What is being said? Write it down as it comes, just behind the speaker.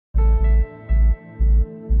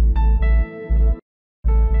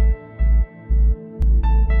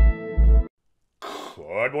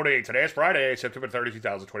Good morning. Today is Friday, September 30,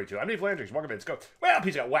 2022. I'm Dave Landry. Welcome in. Let's go. Well,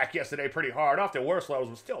 piece got whacked yesterday pretty hard. Off the worst levels,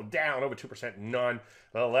 but still down over 2%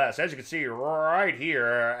 nonetheless. As you can see right here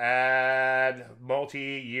at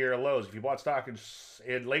multi-year lows. If you bought stock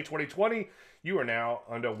in late 2020, you are now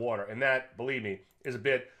underwater. And that, believe me, is a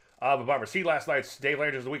bit of a bummer. See last night's Dave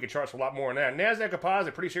Landry's weekend charts for a lot more on that. NASDAQ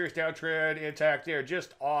composite, pretty serious downtrend intact there,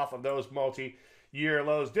 just off of those multi-year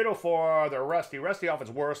lows. Ditto for the Rusty. Rusty off its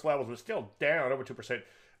worst levels, but still down over 2%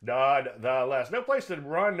 nonetheless. No place to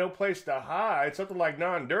run, no place to hide. Something like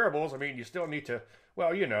non-durables. I mean, you still need to,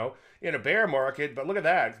 well, you know, in a bear market, but look at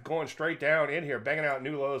that, going straight down in here, banging out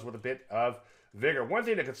new lows with a bit of vigor. One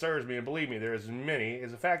thing that concerns me, and believe me, there's many, is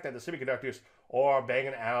the fact that the semiconductors are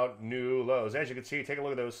banging out new lows. As you can see, take a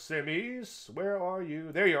look at those semis. Where are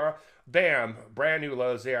you? There you are. Bam, brand new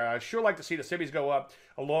lows there. I sure like to see the semis go up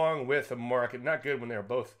along with the market. Not good when they're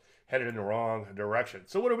both headed in the wrong direction.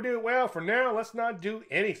 So what do we do? Well, for now, let's not do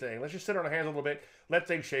anything. Let's just sit on our hands a little bit, let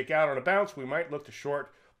things shake out. On a bounce, we might look to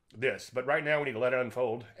short this, but right now we need to let it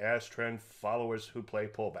unfold as trend followers who play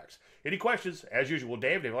pullbacks. Any questions? As usual,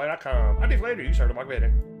 Dave, DaveLandry.com. I'm Dave Landry. You started my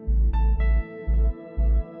meeting.